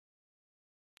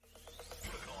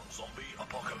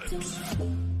apocalypse.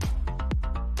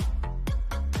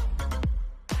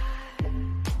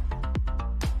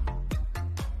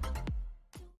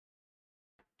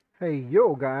 Hey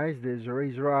yo guys, this is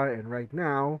Razor, and right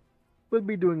now we'll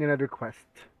be doing another quest.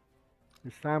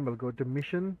 This time we'll go to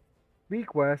mission,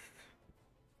 request,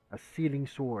 a sealing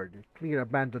sword, clear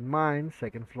abandoned mine,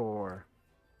 second floor.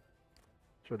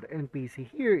 So the NPC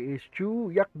here is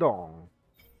Chu Yakdong.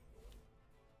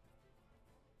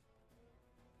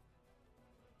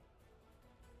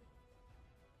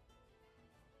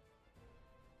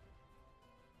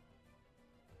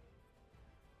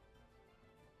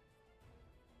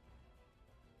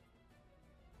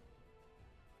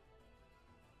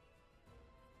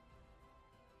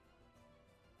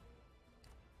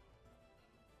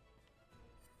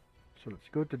 So let's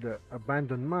go to the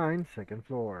abandoned mine, second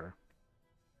floor.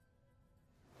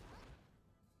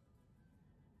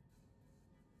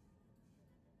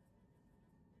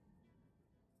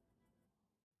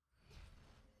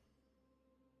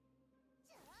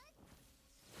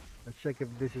 Let's check if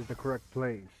this is the correct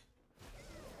place.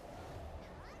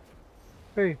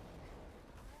 Hey!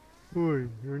 Boy,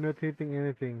 you're not hitting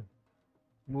anything.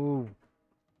 Move.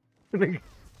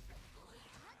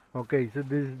 Okay, so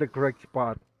this is the correct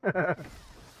spot.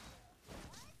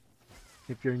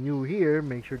 If you're new here,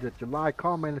 make sure that you like,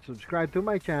 comment, and subscribe to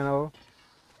my channel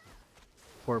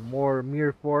for more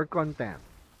MIR4 content.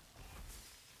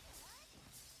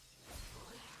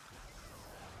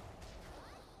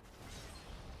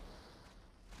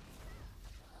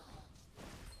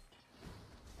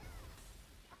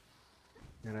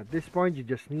 And at this point, you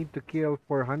just need to kill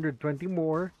 420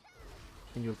 more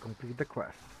and you'll complete the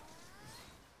quest.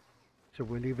 So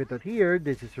we'll leave it at here.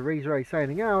 This is Razor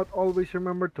signing out. Always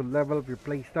remember to level up your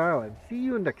playstyle and see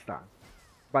you next time.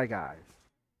 Bye guys.